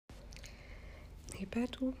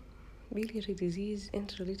Hepatobiliary disease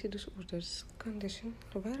and related disorders. Condition: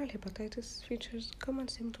 viral hepatitis. Features: common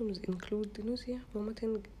symptoms include nausea,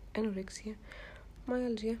 vomiting, anorexia,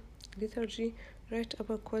 myalgia, lethargy, right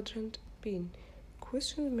upper quadrant pain.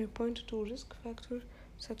 Questions may point to risk factors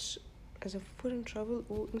such as foreign travel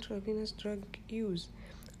or intravenous drug use.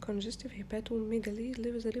 Congestive hepatomegaly.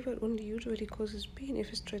 The liver only usually causes pain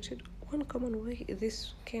if stretched. One common way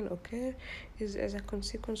this can occur is as a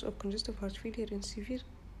consequence of congestive heart failure. In severe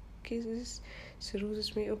cases,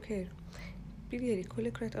 cirrhosis may occur. Biliary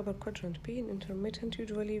colic, right upper quadrant pain, intermittent,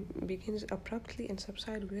 usually begins abruptly and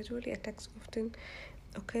subsides gradually. Attacks often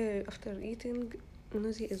occur after eating.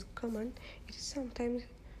 Nausea is common. It is sometimes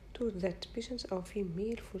thought that patients are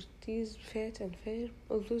female, 40s, fat and fair,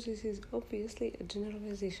 although this is obviously a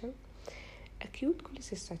generalization. Acute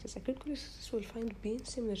cholecystitis. Acute cholecystitis will find pain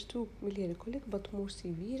similar to biliary colic but more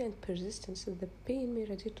severe and persistent. So the pain may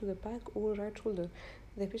radiate to the back or right shoulder.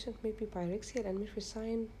 The patient may be pyrexial and Murphy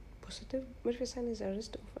sign positive. Murphy sign is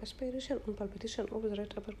arrest of aspiration on palpitation of the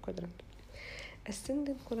right upper quadrant.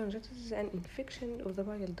 Ascending cholangitis is an infection of the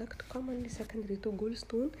bile duct, commonly secondary to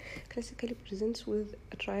gallstone. Classically presents with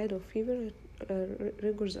a triad of fever.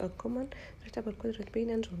 Rigors are common, right upper quadrant pain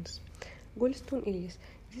and jaundice. Gallstone ileus.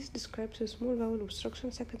 This describes a small bowel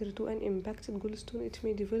obstruction secondary to an impacted gallstone. It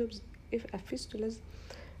may develop if a fistula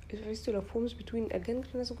forms between a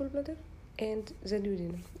gangrenous gallbladder and the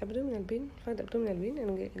duodenum. Abdominal pain. Find abdominal pain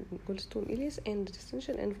and gallstone ileus and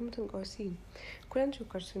distension and vomiting are seen.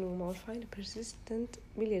 Cholangiocarcinoma will find persistent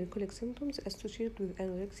biliary colic symptoms associated with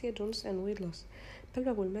anorexia, jaundice, and weight loss.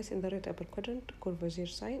 Palpable mass in the right upper quadrant, Courvoisier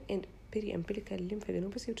sign, and periumbilical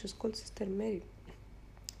lymphadenopathy, which is called Sister Mary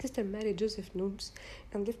Joseph nodes,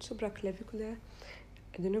 and left supraclavicular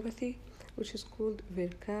adenopathy, which is called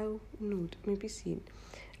Virchow node, may be seen.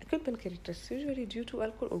 Acute pancreatitis, usually due to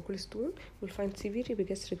alcohol or gallstone, will find severe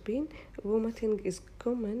epigastric pain. Vomiting is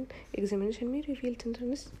common. Examination may reveal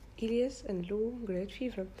tenderness, ileus, and low-grade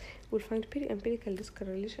fever. Will find periumbilical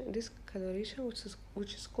discoloration,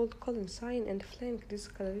 which is called Collins sign, and flank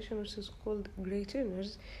discoloration, which is called Gray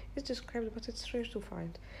Turner's, is described, but it's rare to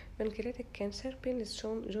find. Pancreatic cancer. Painless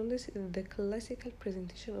jaundice is the classical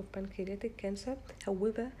presentation of pancreatic cancer.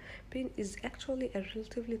 However, pain is actually a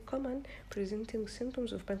relatively common presenting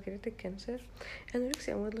symptoms of pancreatic cancer.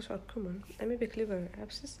 Anorexia and weight loss are common. Amoebic liver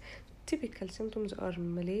abscess. Typical symptoms are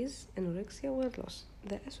malaise, anorexia, weight loss.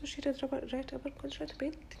 The associated right upper quadrant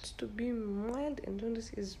pain tends to be mild, and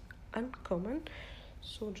jaundice is uncommon.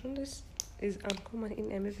 So jaundice is uncommon in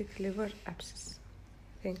amoebic liver abscess.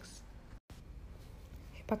 Thanks.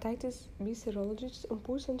 Hepatitis B serology. It's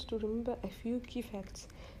important to remember a few key facts.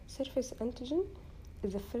 Surface antigen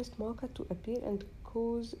is the first marker to appear and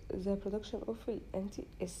cause the production of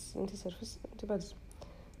anti-surface antibodies.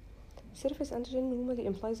 Surface antigen normally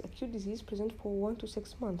implies acute disease present for 1 to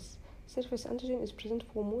 6 months. Surface antigen is present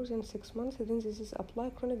for more than 6 months, then this is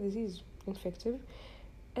applied chronic disease infective.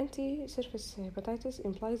 Anti-surface hepatitis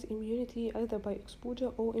implies immunity either by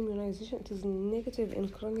exposure or immunization. It is negative in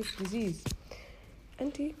chronic disease.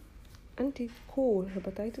 Anti-core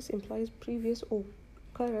hepatitis implies previous or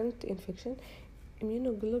current infection.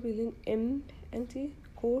 Immunoglobulin M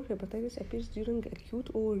anti-core hepatitis appears during acute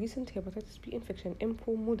or recent hepatitis B infection, M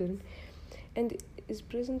for modern, and is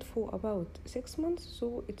present for about 6 months,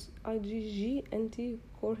 so it's IgG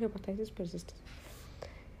anti-core hepatitis persistent.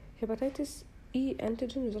 Hepatitis E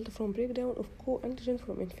antigen results from breakdown of core antigen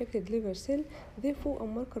from infected liver cell, therefore a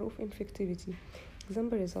marker of infectivity.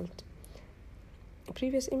 Example result: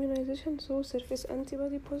 previous immunization, so surface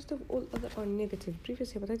antibody positive, all other are negative.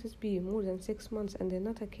 Previous hepatitis B more than 6 months and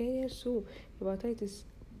not a carrier, so hepatitis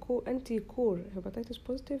anti-core hepatitis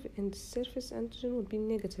positive and surface antigen would be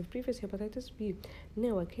negative. Previous hepatitis B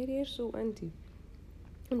now a carrier, so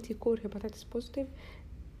anti-core hepatitis positive,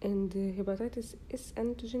 and hepatitis S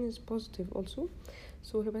antigen is positive also.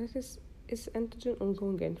 So hepatitis S antigen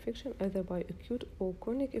ongoing infection either by acute or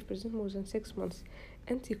chronic if present more than 6 months.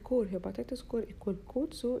 Anti-core hepatitis core equal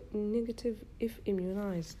code, so negative if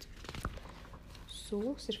immunized.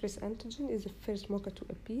 So surface antigen is the first marker to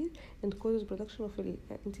appear and causes production of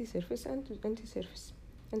surface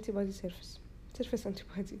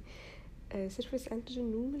antibody. Surface antigen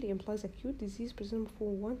normally implies acute disease present for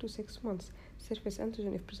 1 to 6 months. Surface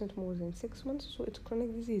antigen if present more than 6 months, so it's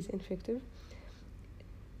chronic disease infective.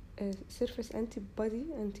 Surface antibody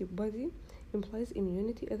implies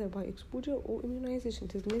immunity either by exposure or immunization.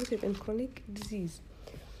 It is negative in chronic disease.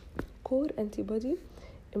 Core antibody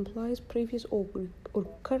implies previous or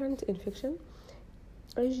current infection.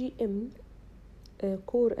 IgM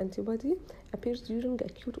core antibody appears during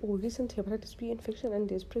acute or recent hepatitis B infection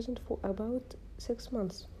and is present for about 6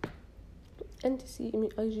 months.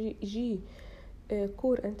 Anti-IgG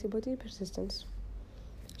core antibody persistence.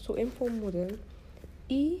 So info model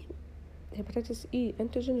hepatitis E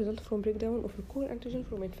antigen results from breakdown of a core antigen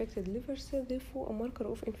from infected liver cell, therefore a marker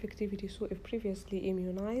of infectivity. So if previously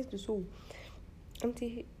immunized, so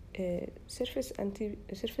surface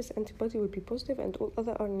antibody will be positive and all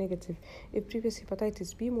other are negative. If previous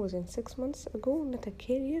hepatitis B more than 6 months ago, not a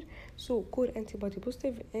carrier, so core antibody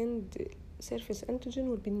positive and surface antigen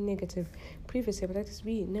will be negative. Previous hepatitis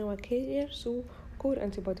B, now a carrier, so core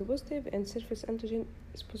antibody positive and surface antigen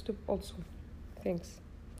is positive also. Thanks.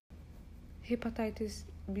 Hepatitis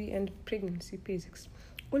B and pregnancy basics.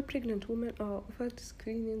 All pregnant women are offered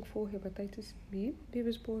screening for hepatitis B.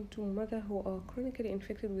 Babies born to mothers who are chronically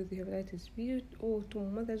infected with hepatitis B or to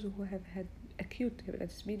mothers who have had acute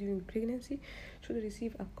hepatitis B during pregnancy should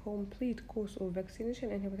receive a complete course of vaccination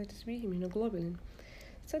and hepatitis B immunoglobulin.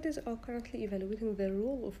 Studies are currently evaluating the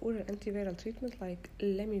role of oral antiviral treatment like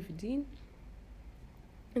lamivudine.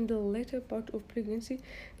 In the later part of pregnancy,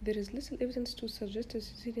 there is little evidence to suggest a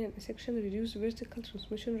cesarean section reduces vertical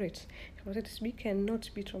transmission rates. Hepatitis B cannot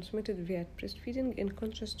be transmitted via breastfeeding in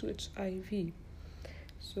contrast to HIV.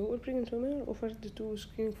 So, all pregnant women are offered to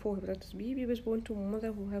screening for hepatitis B. Babies born to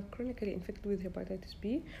mothers who have chronically infected with hepatitis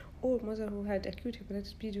B or mothers who had acute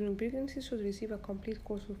hepatitis B during pregnancy should receive a complete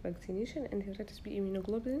course of vaccination and hepatitis B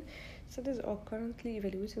immunoglobulin. Studies are currently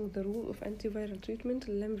evaluating the role of antiviral treatment,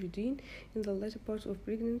 lamivudine, in the later part of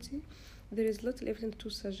pregnancy. There is little evidence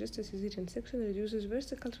to suggest a cesarean section reduces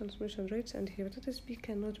vertical transmission rates, and hepatitis B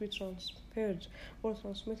cannot be transferred or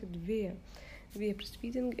transmitted via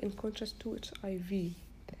breastfeeding in contrast to HIV.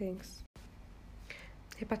 Thanks.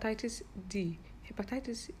 Hepatitis D.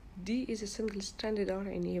 Hepatitis D is a single-stranded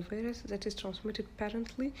RNA virus that is transmitted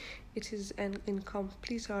parentally. It is an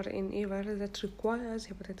incomplete RNA virus that requires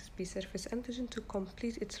hepatitis B surface antigen to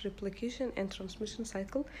complete its replication and transmission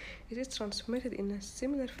cycle. It is transmitted in a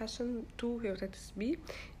similar fashion to hepatitis B,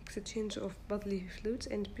 exchange of bodily fluids,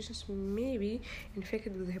 and patients may be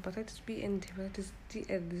infected with hepatitis B and hepatitis D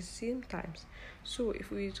at the same times. So if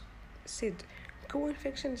we said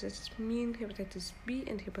co-infections, that mean hepatitis B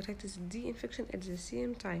and hepatitis D infection at the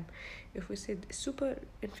same time. If we said super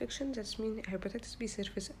infection, that means hepatitis B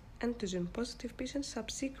surface antigen positive patient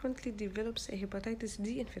subsequently develops a hepatitis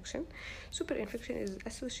D infection. Super infection is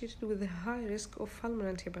associated with a high risk of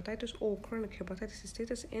fulminant hepatitis or chronic hepatitis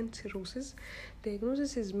status and cirrhosis.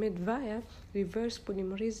 Diagnosis is made via reverse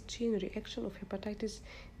polymerase chain reaction of hepatitis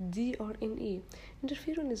D RNA.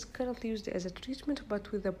 Interferon is currently used as a treatment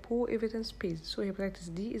but with a poor evidence base. So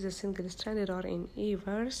hepatitis D is a single-stranded RNA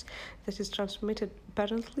virus that is transmitted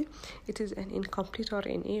parentally. It is an incomplete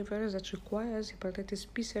RNA virus that requires hepatitis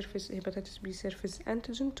B surface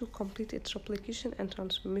antigen to complete its replication and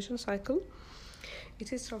transmission cycle.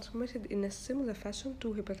 It is transmitted in a similar fashion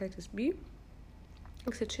to hepatitis B,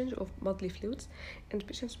 exchange of bodily fluids, and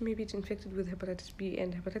patients may be infected with hepatitis B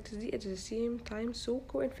and hepatitis D at the same time. So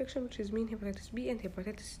co-infection, which is mean hepatitis B and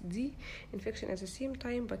hepatitis D infection at the same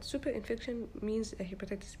time, but super infection means a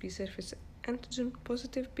hepatitis B surface antigen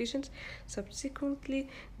positive patient subsequently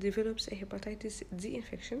develops a hepatitis D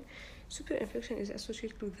infection. Super infection is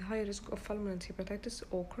associated with high risk of fulminant hepatitis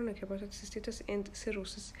or chronic hepatitis status and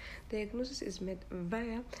cirrhosis. Diagnosis is made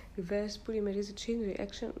via reverse polymerase chain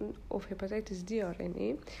reaction of hepatitis D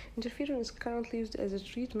RNA. Interferon is currently used as a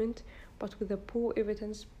treatment but with a poor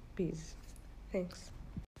evidence base. Thanks.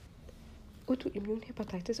 Autoimmune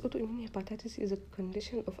hepatitis. Autoimmune hepatitis is a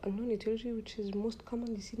condition of unknown etiology which is most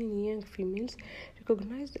commonly seen in young females.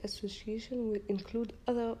 Recognized association will include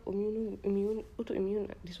other autoimmune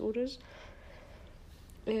disorders,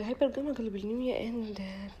 hypergammaglobulinemia, and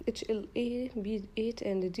HLA-B8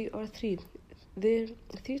 and DR3. The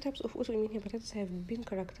 3 types of autoimmune hepatitis have been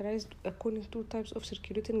characterized according to types of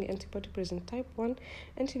circulating antibody present. Type 1,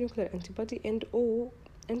 antinuclear antibody, and O,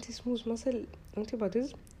 anti-smooth muscle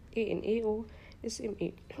antibodies, ANA or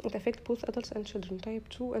SMA. It affects both adults and children. Type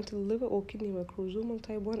 2, anti-liver or kidney macrosomal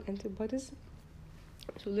type 1 antibodies,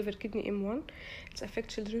 so liver kidney M1. It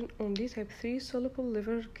affects children only. Type 3, soluble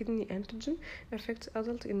liver kidney antigen, affects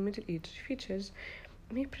adult in middle age. Features: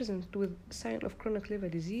 may present with sign of chronic liver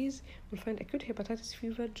disease, will find acute hepatitis,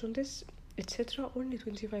 fever, jaundice, etc. Only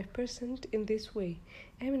 25% in this way.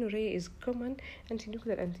 Amenorrhea is common.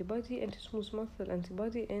 Antinuclear antibody, anti-smooth muscle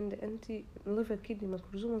antibody, and anti-liver kidney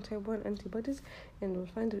macrosomal type 1 antibodies, and will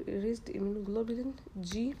find raised immunoglobulin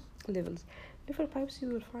G levels. Liver biopsy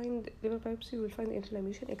will find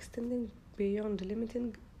inflammation extending beyond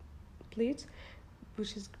limiting plates,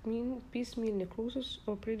 which is piecemeal necrosis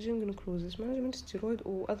or bridging necrosis, management steroid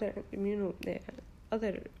or other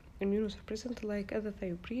immunosuppressant like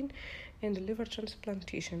azathioprine, and liver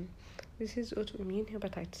transplantation. This is autoimmune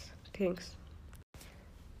hepatitis. Thanks.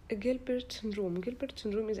 Gilbert syndrome. Gilbert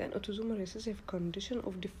syndrome is an autosomal recessive condition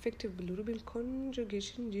of defective bilirubin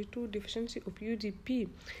conjugation due to deficiency of UDP,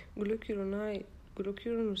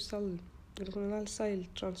 glucuronolacyltransferase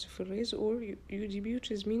transferase, or UDP,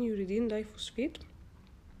 which is mean uridine diphosphate.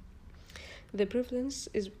 The prevalence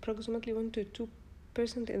is approximately 1 to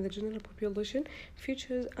 2% in the general population.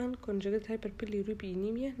 Features unconjugated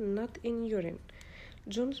hyperbilirubinemia, not in urine.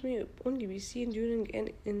 Jaundice may only be seen during an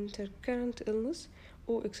intercurrent illness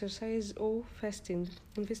or exercise or fasting.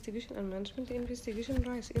 Investigation and management. Investigation: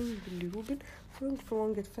 rise in bilirubin following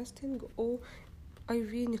prolonged fasting or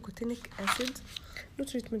IV nicotinic acid. No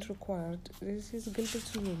treatment required. This is Gilbert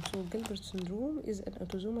syndrome. So Gilbert syndrome is an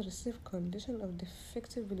autosomal recessive condition of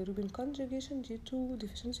defective bilirubin conjugation due to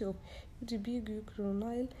deficiency of UDP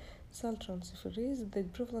glucuronolacyltransferase. The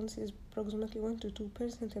prevalence is approximately 1 to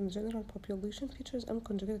 2% in the general population. Features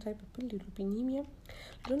unconjugated hyperbilirubinemia.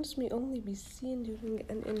 Jaundice may only be seen during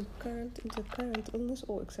an intercurrent illness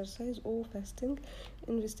or exercise or fasting.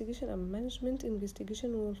 Investigation and management.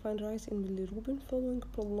 Investigation will find rise in bilirubin following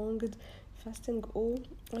prolonged fasting or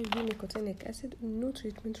IV nicotinic acid. No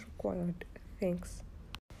treatment required. Thanks.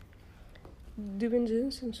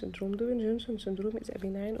 Duven-Johnson syndrome. Duven-Johnson syndrome is a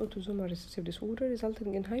benign autosomal recessive disorder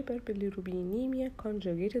resulting in hyperbilirubinemia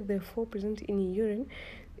conjugated, therefore present in urine.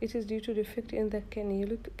 It is due to defect in the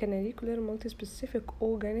canalicular multispecific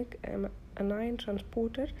organic anion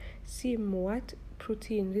transporter (CMWT)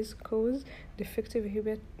 protein. This causes defective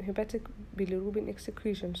hepatic bilirubin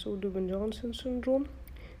excretion. So Duven-Johnson syndrome.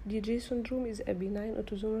 DJ syndrome is a benign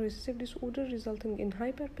autosomal recessive disorder resulting in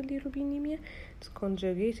hyperbilirubinemia. It's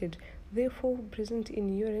conjugated, therefore present in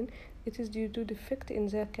urine. It is due to defect in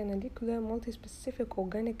the canalicular multispecific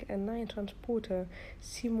organic anion transporter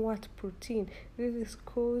 (CMWT) protein. This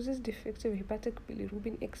causes defective hepatic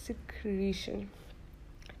bilirubin excretion.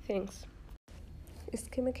 Thanks.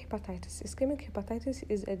 Ischemic hepatitis. Ischemic hepatitis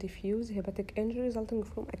is a diffuse hepatic injury resulting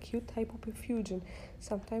from acute hypoperfusion,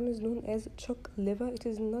 sometimes known as shock liver. It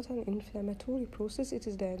is not an inflammatory process. It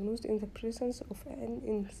is diagnosed in the presence of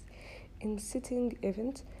an inciting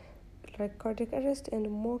event like cardiac arrest and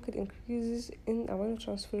marked increases in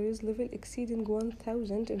aminotransferase level exceeding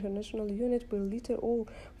 1,000 international units per liter or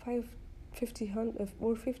 50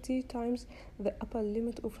 times the upper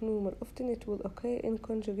limit of normal. Often it will occur in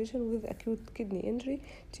conjunction with acute kidney injury,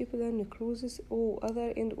 tubular necrosis, or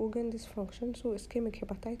other end organ dysfunction. So ischemic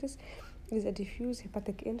hepatitis is a diffuse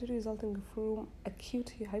hepatic injury resulting from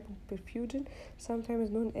acute hypoperfusion, sometimes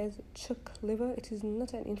known as shock liver. It is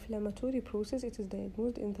not an inflammatory process. It is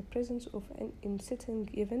diagnosed in the presence of an inciting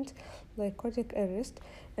event like cardiac arrest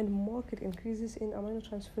and marked increases in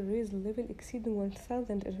aminotransferase level exceeding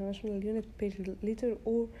 1,000 international units per liter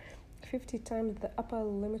or 50 times the upper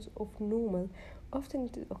limit of normal.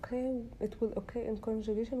 Often it will occur in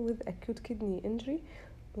conjunction with acute kidney injury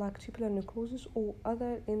like tubular necrosis or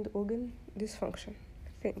other end organ dysfunction.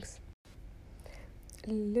 Thanks.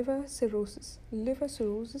 Liver cirrhosis. Liver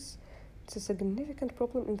cirrhosis is a significant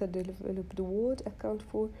problem in the developed world, account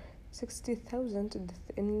for 60,000 deaths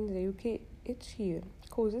in the UK each year.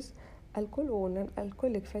 Causes: alcohol or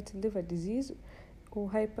non-alcoholic fatty liver disease or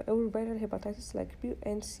viral hepatitis like B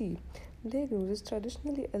and C. Diagnosis: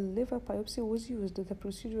 traditionally a liver biopsy was used. The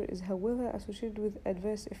procedure is however associated with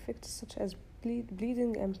adverse effects such as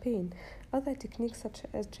bleeding and pain. Other techniques such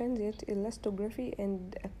as transient elastography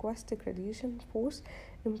and acoustic radiation force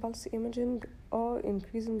impulse imaging are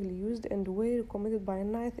increasingly used and were recommended by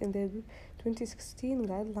NICE in their 2016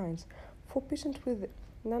 guidelines. For patients with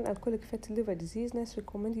non-alcoholic fatty liver disease, NICE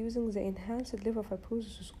recommend using the enhanced liver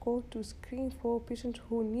fibrosis score to screen for patients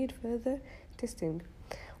who need further testing.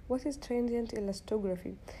 What is transient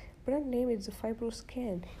elastography? Brand name is the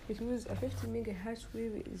FibroScan. It uses a 50 MHz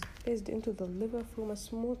wave is placed into the liver from a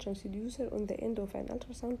small transducer on the end of an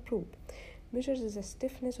ultrasound probe. Measures the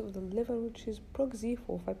stiffness of the liver, which is proxy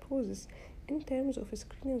for fibrosis. In terms of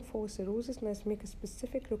screening for cirrhosis, NICE make a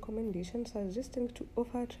specific recommendation suggesting to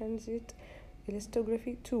offer transient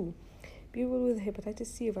elastography to people with hepatitis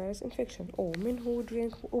C virus infection or men who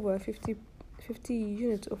drink over 50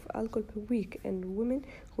 units of alcohol per week and women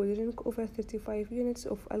who drink over 35 units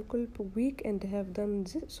of alcohol per week and have done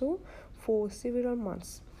so for several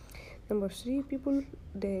months. Number 3, people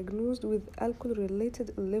diagnosed with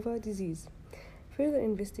alcohol-related liver disease. Further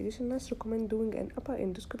investigation, NICE recommend doing an upper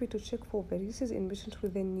endoscopy to check for varices in patients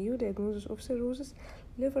with a new diagnosis of cirrhosis,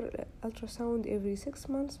 liver ultrasound every 6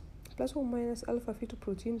 months, plus or minus alpha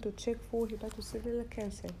fetoprotein to check for hepatocellular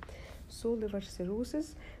cancer. So liver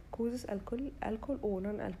cirrhosis causes alcohol or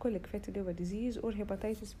non-alcoholic fatty liver disease or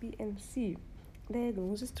hepatitis B and C.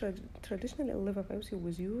 Diagnosis: traditional liver biopsy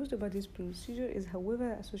was used, but this procedure is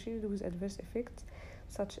however associated with adverse effects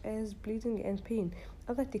such as bleeding and pain.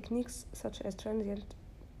 Other techniques such as transient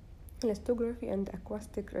elastography and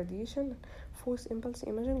acoustic radiation force impulse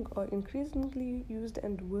imaging are increasingly used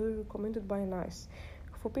and were recommended by NICE.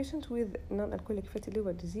 For patients with non-alcoholic fatty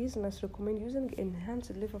liver disease, NICE recommend using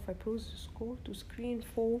enhanced liver fibrosis score to screen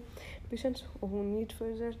for patients who need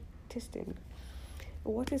further testing.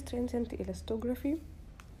 What is transient elastography?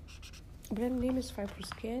 Brand name is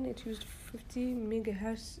FibroScan. It used 50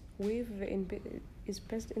 megahertz wave is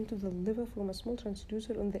passed into the liver from a small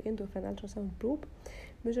transducer on the end of an ultrasound probe.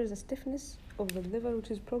 Measures the stiffness of the liver,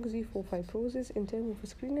 which is proxy for fibrosis. In terms of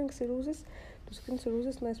screening cirrhosis, to screen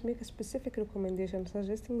cirrhosis, NICE make a specific recommendation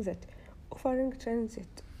suggesting that offering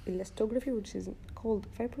transient elastography, which is called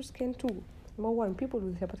FibroScan 2. Number 1, people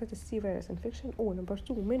with hepatitis C virus infection, or number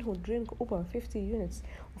 2, men who drink over 50 units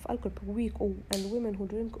of alcohol per week, and women who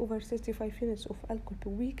drink over 35 units of alcohol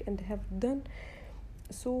per week and have done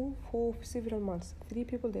so for several months. 3,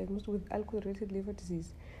 people diagnosed with alcohol-related liver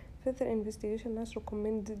disease. Further investigation has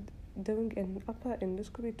recommended doing an upper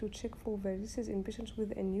endoscopy to check for varices in patients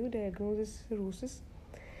with a new diagnosis cirrhosis.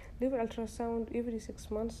 Liver ultrasound every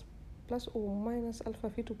 6 months, plus or minus alpha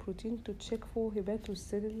fetoprotein to check for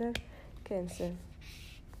hepatocellular cancer.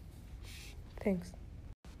 Thanks.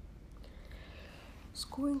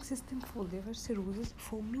 Scoring system for liver cirrhosis.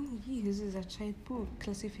 For many years, the Child-Pugh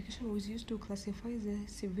classification was used to classify the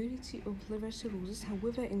severity of liver cirrhosis.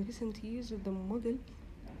 However, in recent years, the model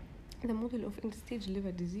of end-stage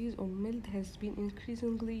liver disease, or MILD, has been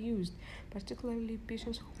increasingly used, particularly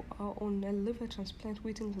patients who are on a liver transplant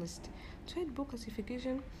waiting list. Child-Pugh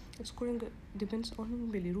classification scoring depends on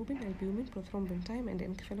bilirubin, albumin, prothrombin time, and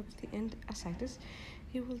encephalopathy and ascites.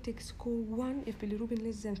 He will take score 1 if bilirubin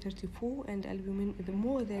less than 34 and albumin is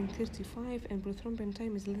more than 35 and prothrombin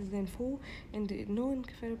time is less than 4 and no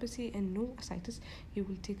encephalopathy and no ascites. He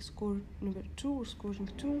will take score number 2 or scoring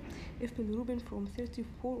 2 if bilirubin from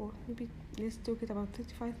 34, or maybe let's talk about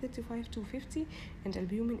 35 to 50, and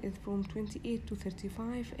albumin is from 28 to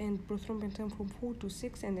 35 and prothrombin time from 4 to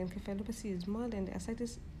 6 and encephalopathy is mild and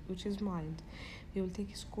ascites which is mild. He will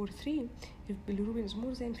take score 3 if bilirubin is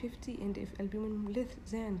more than 50 and if albumin less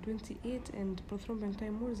than 28 and prothrombin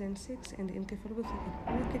time more than 6 and encephalopathy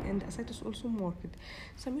marked and ascites also marked.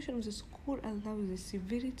 Summation of the score allows the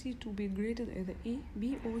severity to be graded either A,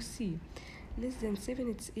 B, or C. Less than 7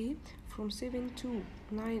 it's A, from 7 to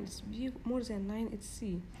 9 it's B, more than 9 it's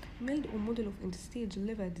C. MILD, or model of end-stage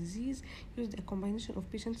liver disease, used a combination of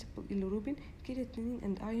patients' bilirubin, creatinine,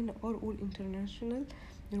 and iron or international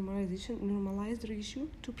normalized ratio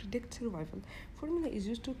to predict survival. Formula is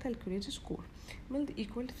used to calculate the score. MILD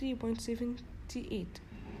equal 3.78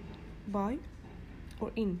 by,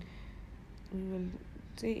 or in, we will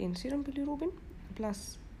say in serum bilirubin,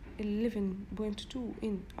 plus 11.2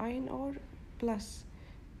 in INR, plus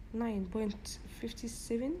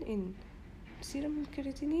 9.57 in serum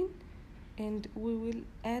creatinine, and we will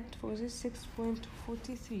add for this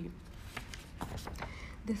 6.43.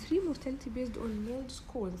 The 3 mortality based on MILD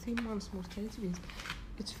score, the 3 months mortality based,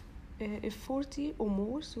 it's if 40 or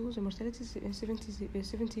more, so the mortality is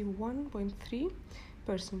 71.3%.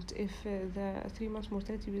 If the 3 months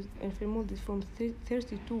mortality if MILD is from 30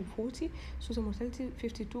 to 40, so the mortality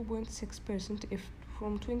 52.6%. If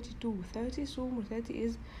from 20 to 30, so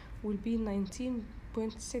mortality will be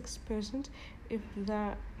 19.6%. If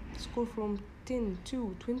the score from 10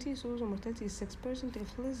 to 20, so the mortality is 6%.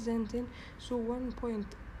 If less than 10, so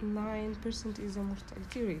 1.9% is the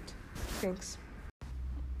mortality rate. Thanks.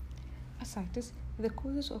 Ascites. The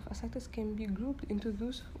causes of ascites can be grouped into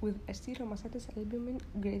those with a serum ascites albumin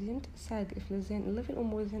gradient SAG if less than 11 or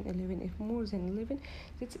more than 11. If more than 11,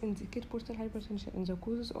 this indicates portal hypertension, and the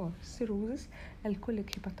causes are cirrhosis,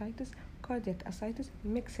 alcoholic hepatitis, cardiac ascites,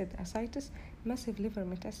 mixed ascites, massive liver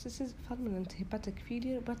metastasis, fulminant hepatic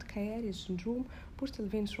failure, Budd-Chiari syndrome, portal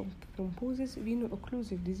vein thrombosis,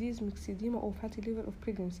 veno-occlusive disease, myxedema, or fatty liver of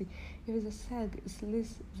pregnancy. If the SAG is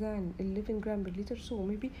less than 11 gram per liter, so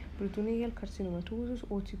maybe peritoneal carcinomatosis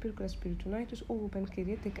or tuberculous peritonitis or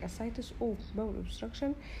pancreatic ascites or bowel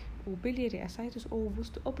obstruction or biliary ascites or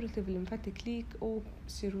post-operative lymphatic leak or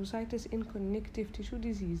cirrhosis in connective tissue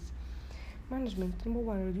disease. Management. Number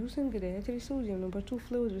 1, reducing dietary sodium. Number 2,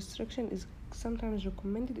 fluid restriction is sometimes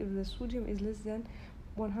recommended if the sodium is less than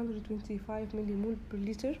 125 millimole per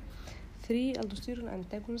liter. 3, aldosterone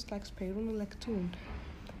antagonists like spironolactone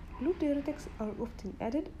Loop diuretics are often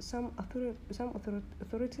added. Some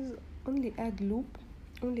authorities only add loop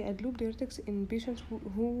diuretics in patients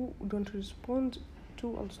who don't respond to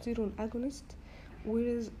aldosterone agonist,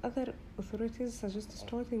 whereas other authorities suggest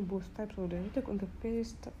starting both types of diuretic on the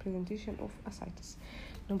first presentation of ascites.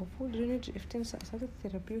 Number 4, drainage of tense ascites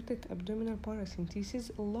therapeutic abdominal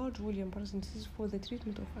paracentesis. Large volume paracentesis for the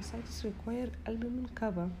treatment of ascites require albumin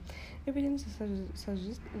cover. Evidence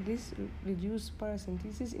suggests this reduced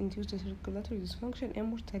paracentesis induced circulatory dysfunction and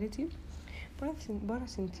mortality.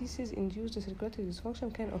 Paracentesis-induced circulatory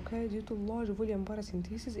dysfunction can occur due to large volume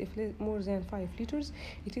paracentesis if more than 5 liters.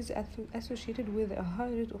 It is associated with a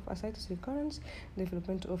high rate of ascites recurrence,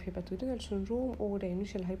 development of hepatorenal syndrome or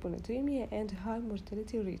initial hyponatremia, and high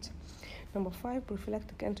mortality rate. Number 5,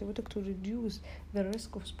 prophylactic antibiotic to reduce the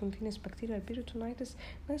risk of spontaneous bacterial peritonitis.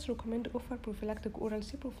 NICE recommend offer prophylactic oral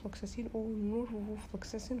ciprofloxacin or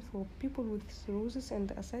norfloxacin for people with cirrhosis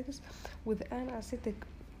and ascites with an acidic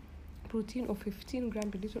protein of 15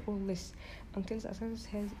 grams per liter or less until the ascites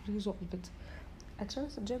has resolved. A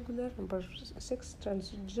number 6,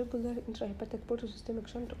 transjugular intrahepatic portosystemic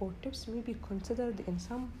shunt or TIPS may be considered in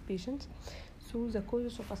some patients. So the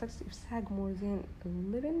causes of ascites, if SAG more than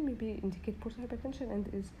 11, maybe indicate portal hypertension, and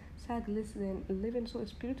is SAG less than 11, so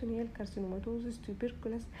it's peritoneal carcinomatosis,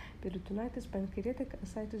 tuberculous peritonitis, pancreatic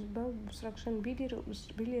ascites, bowel obstruction,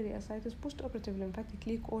 biliary ascites, postoperative lymphatic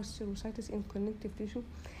leak, or cirrhosis in connective tissue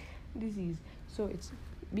disease. So it's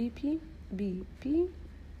BP, BP,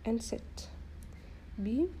 and SET.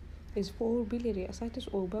 B is for biliary ascites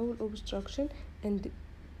or bowel obstruction, and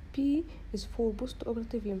P is for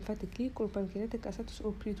postoperative lymphatic leak or pancreatic ascites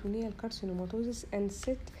or peritoneal carcinomatosis, and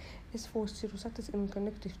SET is for cirrhosis in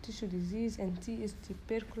connective tissue disease, and T is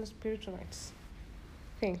tuberculous peritonitis.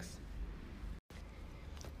 Thanks.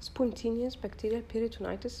 Spontaneous bacterial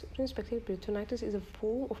peritonitis. Spontaneous bacterial peritonitis is a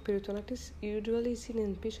form of peritonitis usually seen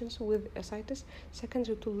in patients with ascites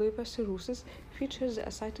secondary to liver cirrhosis. Features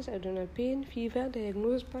ascites, adrenal pain, fever,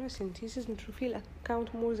 diagnosis, paracentesis, neutrophil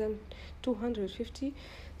count more than 250.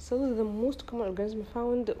 So the most common organism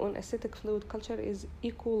found on ascitic fluid culture is E.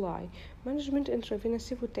 coli. Management: intravenous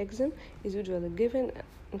cefotaxime is usually given.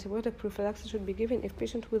 Antibiotic prophylaxis should be given if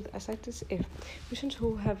patient with ascites, if patients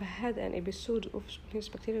who have had an episode of spontaneous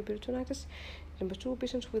bacterial peritonitis. Number 2,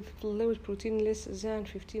 patients with fluid protein less than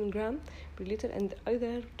 15 grams per liter and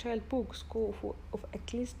either child POG score of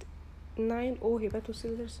at least 9 or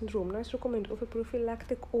hepatocellular syndrome. NICE recommend of a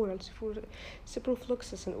prophylactic oral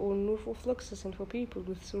ciprofloxacin or norfloxacin for people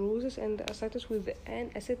with cirrhosis and ascites with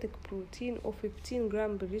an acidic protein of 15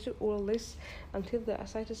 grams per liter or less until the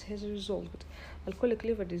ascites has resolved. Alcoholic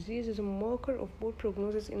liver disease is a marker of poor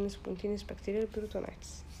prognosis in spontaneous bacterial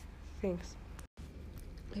peritonitis. Thanks.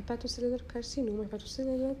 Hepatocellular carcinoma.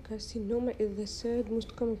 Hepatocellular carcinoma is the third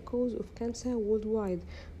most common cause of cancer worldwide.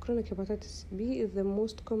 Chronic hepatitis B is the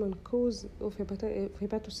most common cause of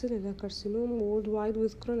hepatocellular carcinoma worldwide,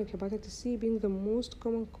 with chronic hepatitis C being the most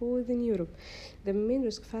common cause in Europe. The main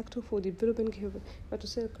risk factor for developing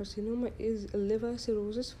hepatocellular carcinoma is liver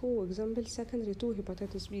cirrhosis, for example, secondary to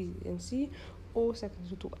hepatitis B and C, or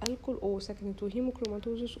secondary to alcohol, or secondary to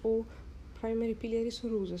hemochromatosis, or primary biliary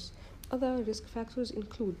cirrhosis. Other risk factors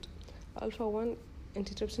include alpha-1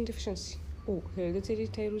 antitrypsin deficiency, or hereditary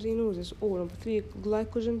tyrosinosis, or number 3,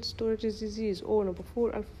 glycogen storage disease, or number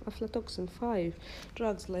 4, aflatoxin. 5,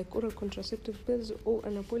 drugs like oral contraceptive pills or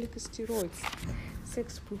anabolic steroids.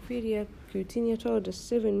 6, porphyria cutanea charges.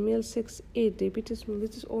 7, male sex. 8, diabetes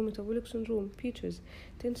mellitus or metabolic syndrome. Features: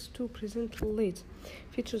 tends to present late.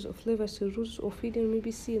 Features of liver cirrhosis or failure may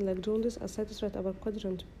be seen, like jaundice, ascites, right upper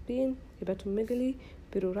quadrant pain, hepatomegaly,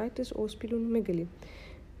 pleuritis, or splenomegaly.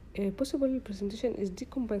 Possible presentation is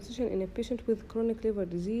decompensation in a patient with chronic liver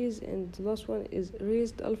disease, and the last one is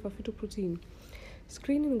raised alpha-fetoprotein.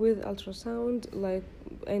 Screening with ultrasound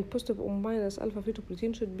and positive or minus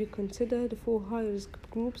alpha-fetoprotein should be considered for high-risk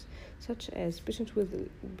groups, such as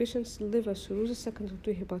patients liver cirrhosis secondary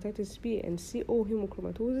to hepatitis B and C or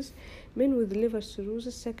hemochromatosis, men with liver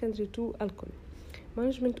cirrhosis secondary to alcohol.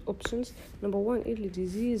 Management options: number 1, early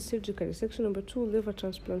disease, surgical resection. Number 2, liver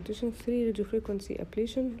transplantation. 3, radiofrequency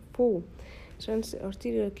ablation. 4,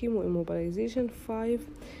 transarterial chemoimmobilization. 5,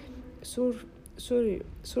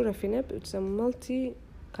 sorafenib. It's a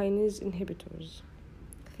multi-kinase inhibitors.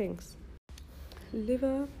 Thanks.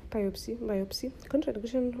 Liver biopsy.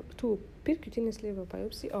 Contraindication to percutaneous liver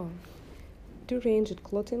biopsy are deranged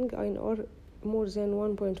clotting, INR more than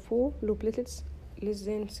 1.4, low platelets less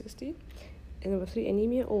than 60, Number 3,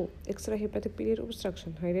 anemia or extrahepatic biliary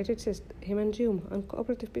obstruction, hydrated cyst, hemangioma,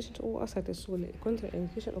 uncooperative patients or ascites. So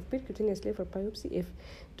contraindication of percutaneous liver biopsy if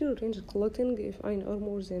two range clotting, if iron are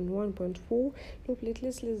more than 1.4, no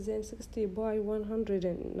platelets less than 60 by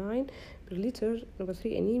 109 per liter. Number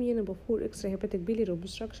 3, anemia. Number 4, extrahepatic biliary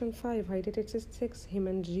obstruction. 5, hydrated cyst. 6,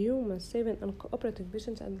 hemangioma. 7, uncooperative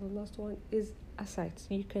patients. And the last one is ascites.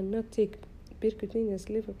 You cannot take percutaneous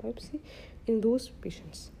liver biopsy in those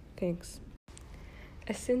patients. Thanks.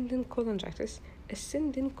 Ascending cholangitis.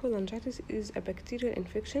 Ascending cholangitis is a bacterial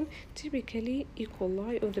infection, typically E.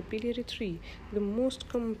 coli of the biliary tree. The most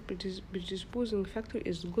common predisposing factor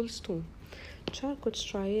is gallstone. Charcot's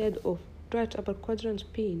triad of right upper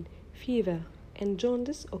quadrant pain, fever, and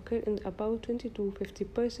jaundice occur in about 20 to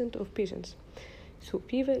 50% of patients. So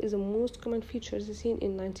fever is the most common feature seen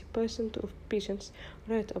in 90% of patients,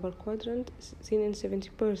 right upper quadrant seen in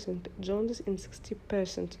 70%, jaundice in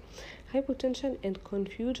 60%. Hypotension and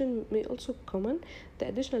confusion may also common. The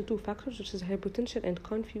additional two factors, which is hypotension and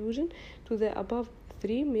confusion, to the above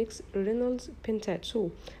three makes Reynolds pentad.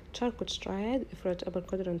 So Charcot's triad, if right upper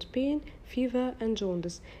quadrant pain, fever, and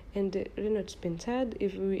jaundice, and Reynolds pentad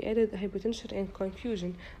if we added hypotension and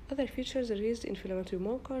confusion. Other features are raised inflammatory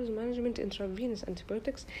markers, management, intravenous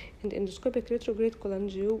antibiotics, and endoscopic retrograde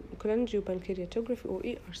cholangiopancreatography or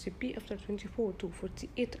ERCP after 24 to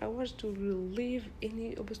 48 hours to relieve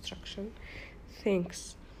any obstruction.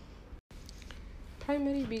 Thanks.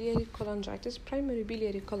 Primary biliary cholangitis. Primary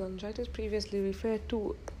biliary cholangitis, previously referred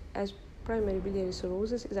to as primary biliary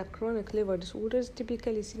cirrhosis, is a chronic liver disorder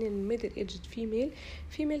typically seen in middle-aged female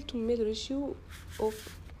to male ratio of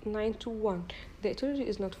 9:1. The etiology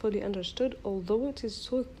is not fully understood, although it is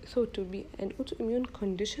thought to be an autoimmune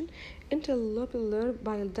condition. Interlobular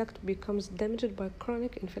bile duct becomes damaged by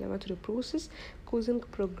chronic inflammatory process, causing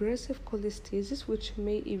progressive cholestasis, which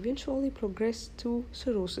may eventually progress to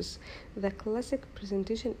cirrhosis. The classic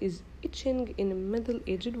presentation is itching in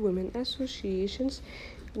middle-aged women. Associations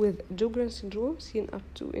with Sjogren's syndrome seen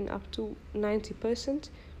in up to 90%.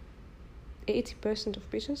 80% of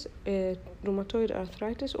patients, rheumatoid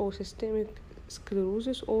arthritis or systemic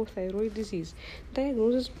sclerosis or thyroid disease.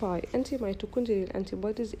 Diagnosis by antimitochondrial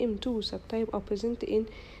antibodies M2 subtype are present in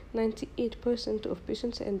 98% of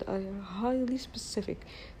patients and are highly specific.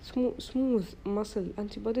 Smooth muscle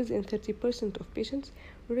antibodies in 30% of patients.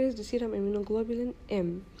 Raised serum immunoglobulin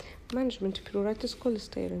M. Management: pruritus,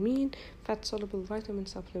 cholestyramine, fat-soluble vitamin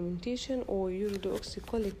supplementation, or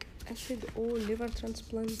uridoxycholic acid, or liver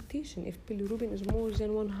transplantation if bilirubin is more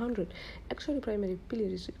than 100. Actually, primary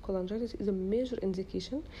biliary cholangitis is a major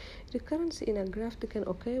indication. Recurrence in a graft can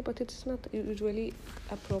occur, but it's not usually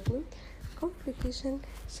a problem. Complication: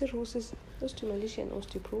 cirrhosis, osteomalacia and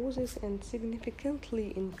osteoporosis, and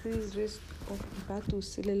significantly increased risk of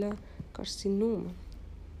hepatocellular carcinoma.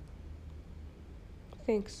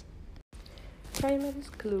 Thanks. Primary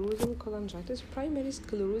sclerosing cholangitis. Primary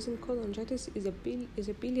sclerosing cholangitis is a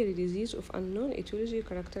biliary disease of unknown etiology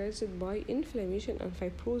characterized by inflammation and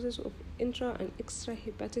fibrosis of intra and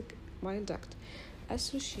extrahepatic bile duct.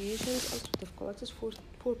 Associations: ulcerative colitis.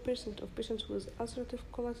 4% of patients with ulcerative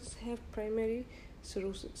colitis have primary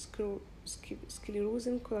sclerosing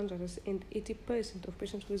cholangitis, and 80% of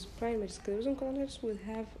patients with primary sclerosing cholangitis will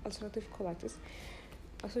have ulcerative colitis.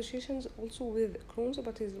 Associations also with Crohn's,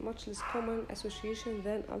 but is much less common association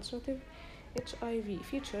than ulcerative. HIV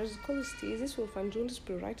features: cholestasis, jaundice,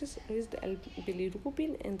 pruritus, raised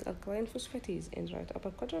bilirubin and alkaline phosphatase, and right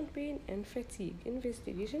upper quadrant pain and fatigue.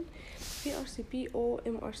 Investigation: PRCP or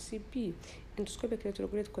MRCP, endoscopic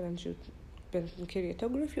retrograde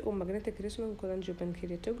cholangiopancreatography or magnetic resonance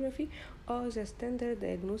cholangiopancreatography are the standard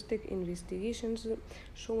diagnostic investigations,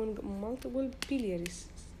 showing multiple biliary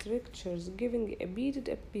structures giving a beaded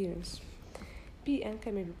appearance. P and K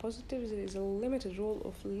may be positive. There is a limited role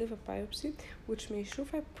of liver biopsy, which may show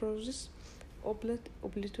fibrosis.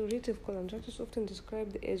 Obliterative cholangitis, often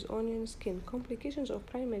described as onion skin. Complications of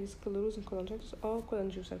primary sclerosing cholangitis are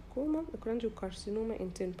cholangiosarcoma, cholangiocarcinoma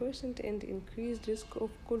in 10%, and increased risk of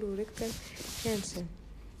colorectal cancer.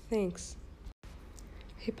 Thanks.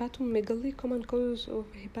 Hepatomegaly. Common causes of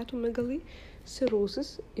hepatomegaly: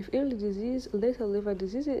 cirrhosis, if early disease, later liver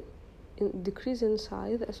disease, decrease in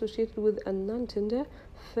size associated with a non-tender,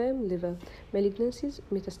 firm liver. Malignancies: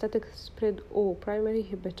 metastatic spread or primary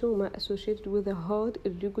hepatoma associated with a hard,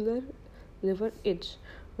 irregular liver edge.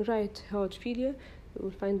 Right heart failure: you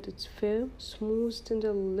will find its firm, smooth,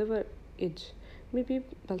 tender liver edge. Maybe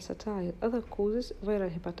pulsatile. Other causes: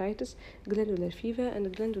 viral hepatitis, glandular fever,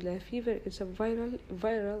 and glandular fever is a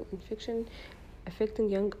viral infection affecting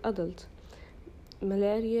young adults.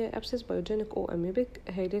 malaria, abscess, pyogenic or amoebic,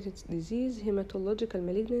 hydatid disease, hematological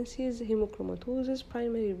malignancies, hemochromatosis,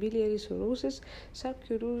 primary biliary cirrhosis,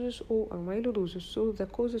 cirrhosis or amyloidosis. So the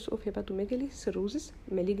causes of hepatomegaly, cirrhosis,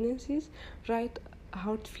 malignancies, right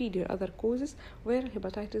heart failure. Other causes were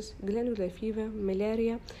hepatitis, glandular fever,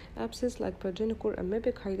 malaria, abscess like pyogenic or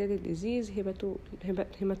amoebic, hydatid disease,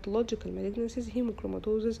 hematological malignancies,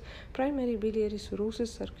 hemochromatosis, primary biliary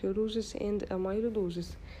cirrhosis, cirrhosis, and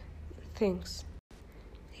amyloidosis. Thanks.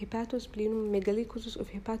 Hepatosplenomegaly, causes of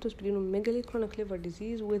hepatosplenomegaly, chronic liver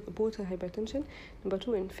disease with portal hypertension. Number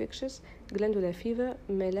 2, infectious, glandular fever,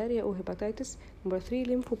 malaria or hepatitis. Number 3,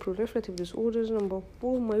 lymphoproliferative disorders. Number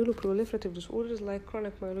 4, myeloproliferative disorders like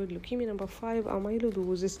chronic myeloid leukemia. Number 5,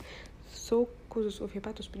 amyloidosis. So, causes of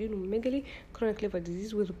hepatosplenomegaly, chronic liver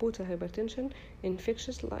disease with portal hypertension,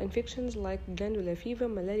 infections like glandular fever,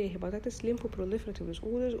 malaria, hepatitis, lymphoproliferative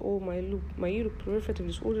disorders or myeloproliferative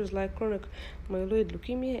disorders like chronic myeloid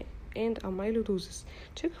leukemia, and amyloidosis.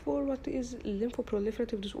 Check for what is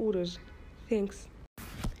lymphoproliferative disorders. Thanks.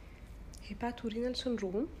 Hepatorenal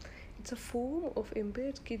syndrome. It's a form of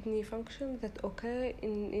impaired kidney function that occurs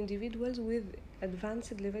in individuals with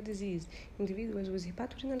advanced liver disease. Individuals with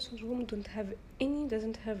hepatorenal syndrome don't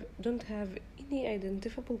have any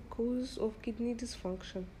identifiable cause of kidney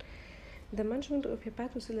dysfunction. The management of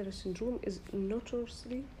hepatocellular syndrome is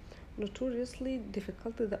notoriously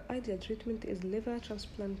difficult. The ideal treatment is liver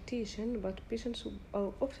transplantation, but patients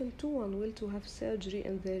are often too unwell to have surgery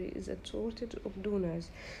and there is a shortage of donors.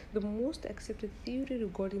 The most accepted theory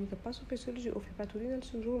regarding the pathophysiology of hepatorenal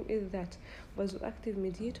syndrome is that vasoactive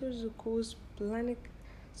mediators cause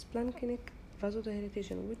splanchnic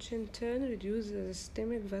vasodilatation, which in turn reduces the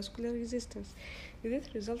systemic vascular resistance.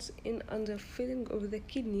 This results in underfilling of the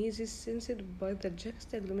kidneys sensed by the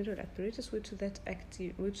juxtaglomerular apparatus, which then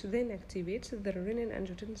activates the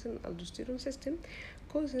renin-angiotensin-aldosterone system,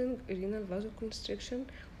 causing renal vasoconstriction,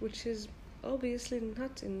 which is obviously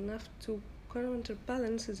not enough to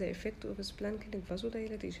counterbalance the effect of splanchnic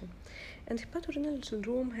vasodilatation. And hepatorenal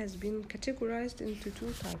syndrome has been categorized into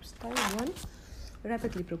two types. Type 1,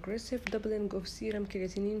 rapidly progressive, doubling of serum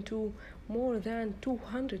creatinine to more than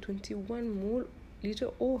 221 mole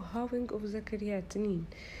liter or halving of the creatinine,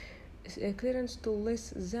 clearance to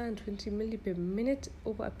less than 20 ml per minute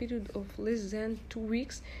over a period of less than 2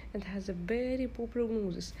 weeks, and has a very poor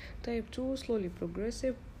prognosis. Type 2, slowly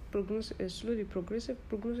progressive. Prognosis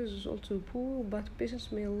is also poor, but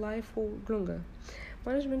patients may live for longer.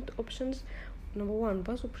 Management options. Number 1,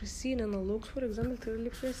 vasopressin analogs, for example,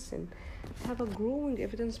 terlipressin, have a growing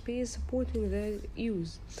evidence base supporting their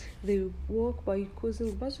use. They work by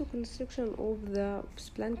causing vasoconstriction of the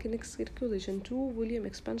splanchnic circulation. 2, volume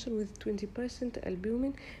expansion with 20%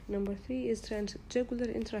 albumin. Number 3 is transjugular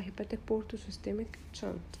intrahepatic portosystemic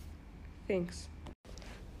shunt. Thanks.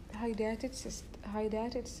 Hydatid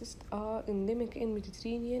cysts are endemic in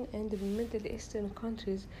Mediterranean and Middle Eastern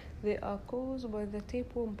countries. They are caused by the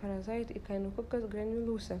tapeworm parasite Echinococcus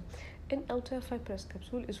granulosa. An outer fibrous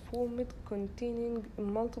capsule is formed containing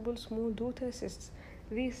multiple small daughter cysts.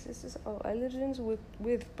 These cysts are allergens with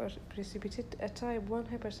precipitate a type 1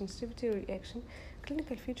 hypersensitivity reaction.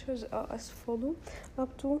 Clinical features are as follows.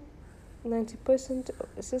 Up to 90%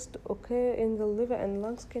 cysts occur in the liver and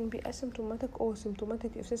lungs, can be asymptomatic or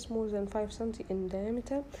symptomatic if cysts more than 5 cm in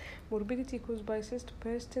diameter. Morbidity caused by cyst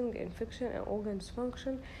bursting, infection, and organ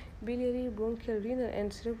dysfunction. Biliary, bronchial, renal,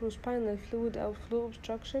 and cerebrospinal fluid outflow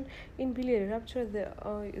obstruction. In biliary rupture, there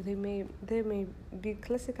may be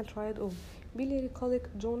classical triad of biliary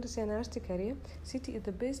colic, jaundice, and urticaria. CT is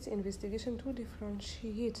the best investigation to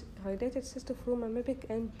differentiate hydatid cyst from amoebic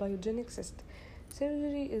and pyogenic cyst.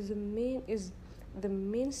 Surgery is the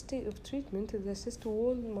mainstay of treatment. The cyst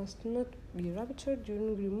wall must not be ruptured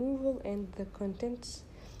during removal and the contents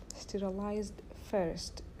sterilized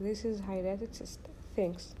first. This is hydatid cyst.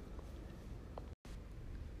 Thanks.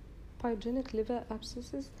 Pyogenic liver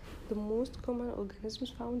abscesses. The most common organisms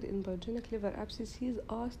found in pyogenic liver abscesses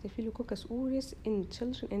are Staphylococcus aureus in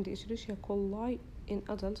children and Escherichia coli in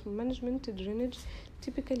adults. Management, drainage,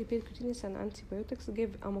 typically percutaneous, and antibiotics.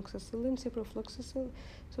 Give amoxicillin,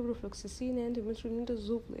 ciprofloxacin, and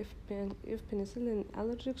metronidazole. If penicillin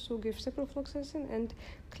allergic, so give ciprofloxacin and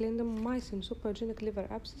clindamycin. So pyogenic liver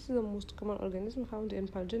abscesses, the most common organism found in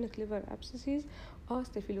pyogenic liver abscesses are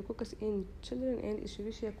Staphylococcus in children and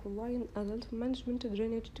Escherichia coli in adults. Management,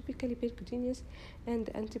 drainage, typically percutaneous, and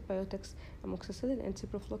antibiotics. Amoxicillin and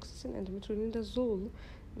ciprofloxacin and metronidazole.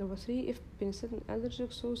 Number 3, if penicillin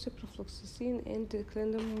allergic, so ciprofloxacin and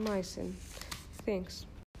clindamycin. Thanks.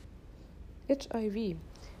 HIV.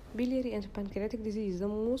 Biliary and pancreatic disease. The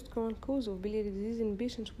most common cause of biliary disease in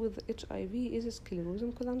patients with HIV is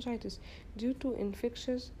sclerosing cholangitis due to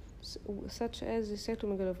infections such as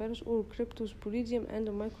cytomegalovirus or cryptosporidium and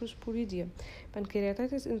microsporidium.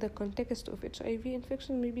 Pancreatitis in the context of HIV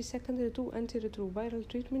infection may be secondary to antiretroviral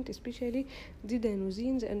treatment, especially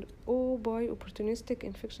didanosines, and or by opportunistic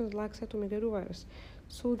infections like cytomegalovirus.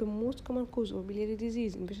 So the most common cause of biliary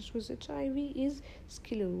disease in patients with HIV is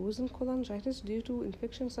sclerosing cholangitis due to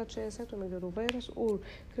infections such as cytomegalovirus or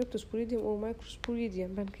cryptosporidium or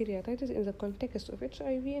microsporidium. Pancreatitis in the context of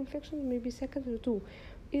HIV infection may be secondary to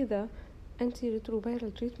either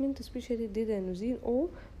antiretroviral treatment, especially didanosine, or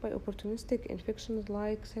by opportunistic infections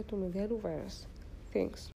like cytomegalovirus.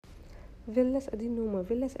 Thanks. Villus adenoma.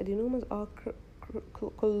 Villus adenomas are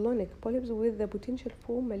colonic polyps with the potential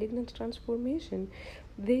for malignant transformation.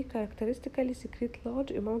 They characteristically secrete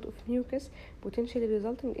large amount of mucus, potentially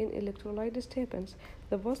resulting in electrolyte disturbance.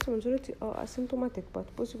 The vast majority are asymptomatic,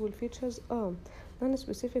 but possible features are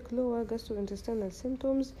non-specific lower gastrointestinal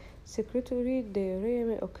symptoms, secretory diarrhea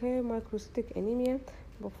may occur, microcytic anemia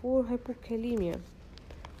before hypokalemia.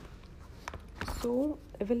 So,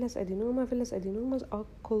 villus adenomas are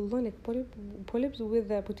colonic polyps with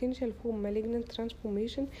the potential for malignant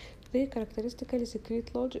transformation. They characteristically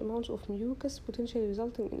secrete large amounts of mucus, potentially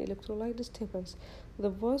resulting in electrolyte disturbance. The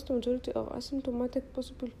vast majority are asymptomatic.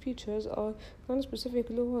 Possible features are non-specific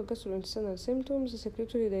lower gastrointestinal symptoms,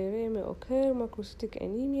 secretory diarrhea may occur, microcytic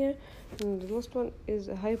anemia, and the last one is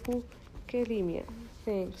hypokalemia.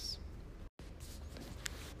 Thanks.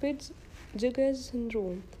 Peutz-Jeghers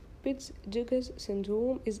syndrome. Peutz-Jeghers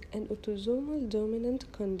syndrome is an autosomal dominant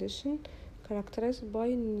condition characterized by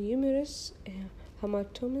numerous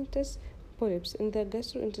hematomatous polyps in the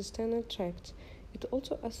gastrointestinal tract. It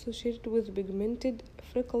also associated with pigmented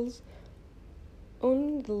freckles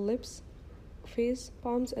on the lips, face,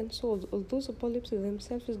 palms, and soles. Although the polyps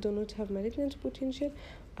themselves do not have malignant potential,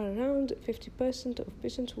 around 50% of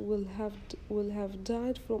patients will have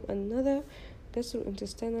died from another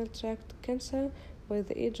gastrointestinal tract cancer by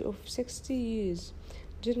the age of 60 years.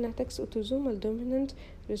 Genetics. Autosomal dominant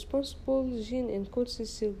responsible gene encodes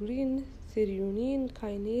serine threonine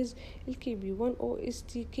kinase LKB1 or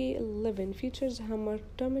STK11. Features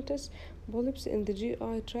hematomatous polyps in the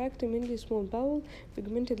GI tract, mainly small bowel,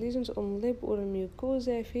 pigmented lesions on lip or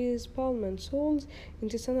mucosa, face, palm, and soles,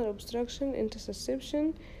 intestinal obstruction,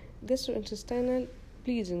 intussusception, gastrointestinal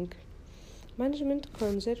bleeding. Management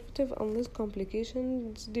conservative unless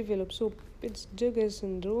complications develop. So Peutz-Jeghers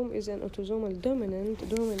syndrome is an autosomal dominant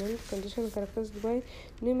condition characterized by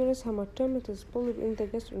numerous hematomatous polyps in the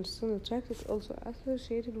gastrointestinal tract. It is also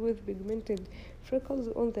associated with pigmented freckles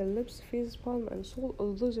on the lips, face, palm, and sole.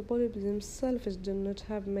 Although the polyps themselves do not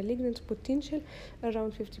have malignant potential,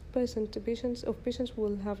 around 50% of patients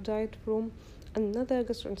will have died from another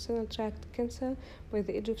gastrointestinal tract cancer by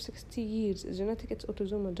the age of 60 years. Genetic. It's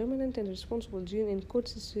autosomal dominant and responsible gene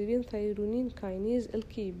encodes serine threonine kinase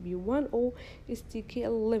LKB1 or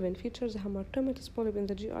STK11. Features hematomatous polyp in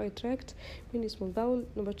the GI tract, mainly small bowel.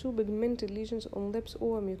 Number 2, pigmented lesions on lips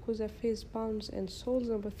or mucosa, face, palms, and soles.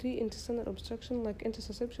 Number 3, intestinal obstruction like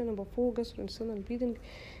intussusception. Number 4, gastrointestinal bleeding.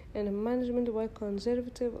 And management by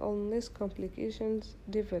conservative unless complications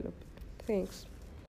develop. Thanks.